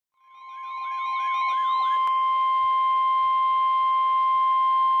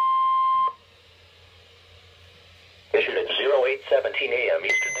issued at 08:17 a.m.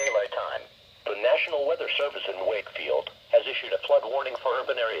 Eastern Daylight Time. The National Weather Service in Wakefield has issued a flood warning for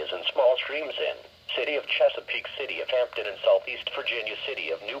urban areas and small streams in City of Chesapeake, City of Hampton and Southeast Virginia, City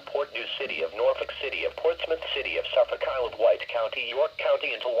of Newport News, City of Norfolk, City of Portsmouth, City of Suffolk, Isle of Wight County, York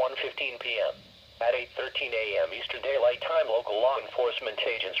County until 1:15 p.m. At 8:13 a.m. Eastern Daylight Time, local law enforcement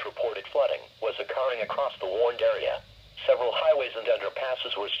agents reported flooding was occurring across the warned area. Several highways and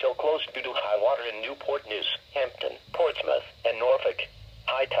underpasses were still closed due to high water in Newport News, Hampton, Portsmouth, and Norfolk.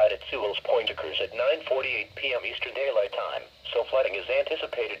 High tide at Sewell's Point occurs at 9:48 p.m. Eastern Daylight Time, so flooding is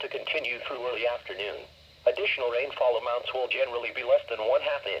anticipated to continue through early afternoon. Additional rainfall amounts will generally be less than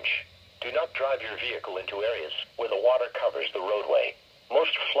 1/2 inch. Do not drive your vehicle into areas where the water covers the roadway.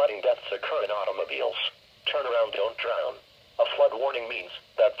 Most flooding deaths occur in automobiles. Turn around, don't drown. A flood warning means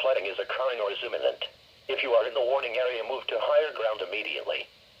that flooding is occurring or is imminent. If you are in the warning area, move to higher ground immediately.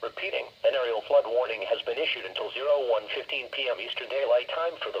 Repeating, an aerial flood warning has been issued until 01:15 p.m. Eastern Daylight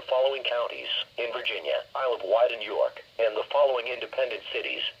Time for the following counties in Virginia, Isle of Wight and York, and the following independent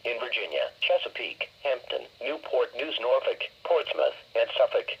cities in Virginia: Chesapeake, Hampton, Newport News, Norfolk, Portsmouth, and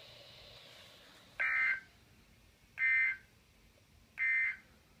Suffolk.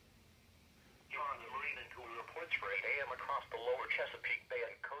 John the Marine and Tool reports for 8 a.m. across the lower Chesapeake